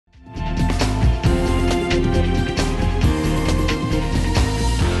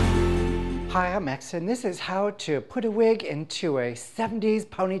Hi, I'm X, and this is how to put a wig into a 70s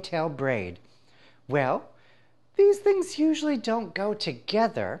ponytail braid. Well, these things usually don't go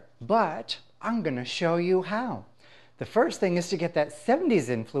together, but I'm going to show you how. The first thing is to get that 70s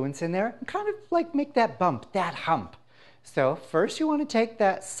influence in there and kind of like make that bump, that hump. So first you want to take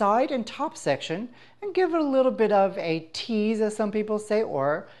that side and top section and give it a little bit of a tease, as some people say,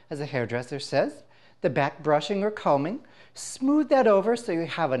 or as a hairdresser says, the back brushing or combing. Smooth that over so you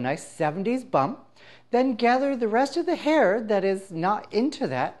have a nice 70s bump. Then gather the rest of the hair that is not into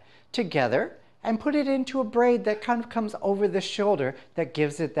that together and put it into a braid that kind of comes over the shoulder that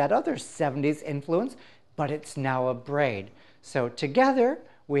gives it that other 70s influence, but it's now a braid. So together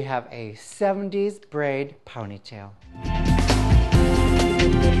we have a 70s braid ponytail.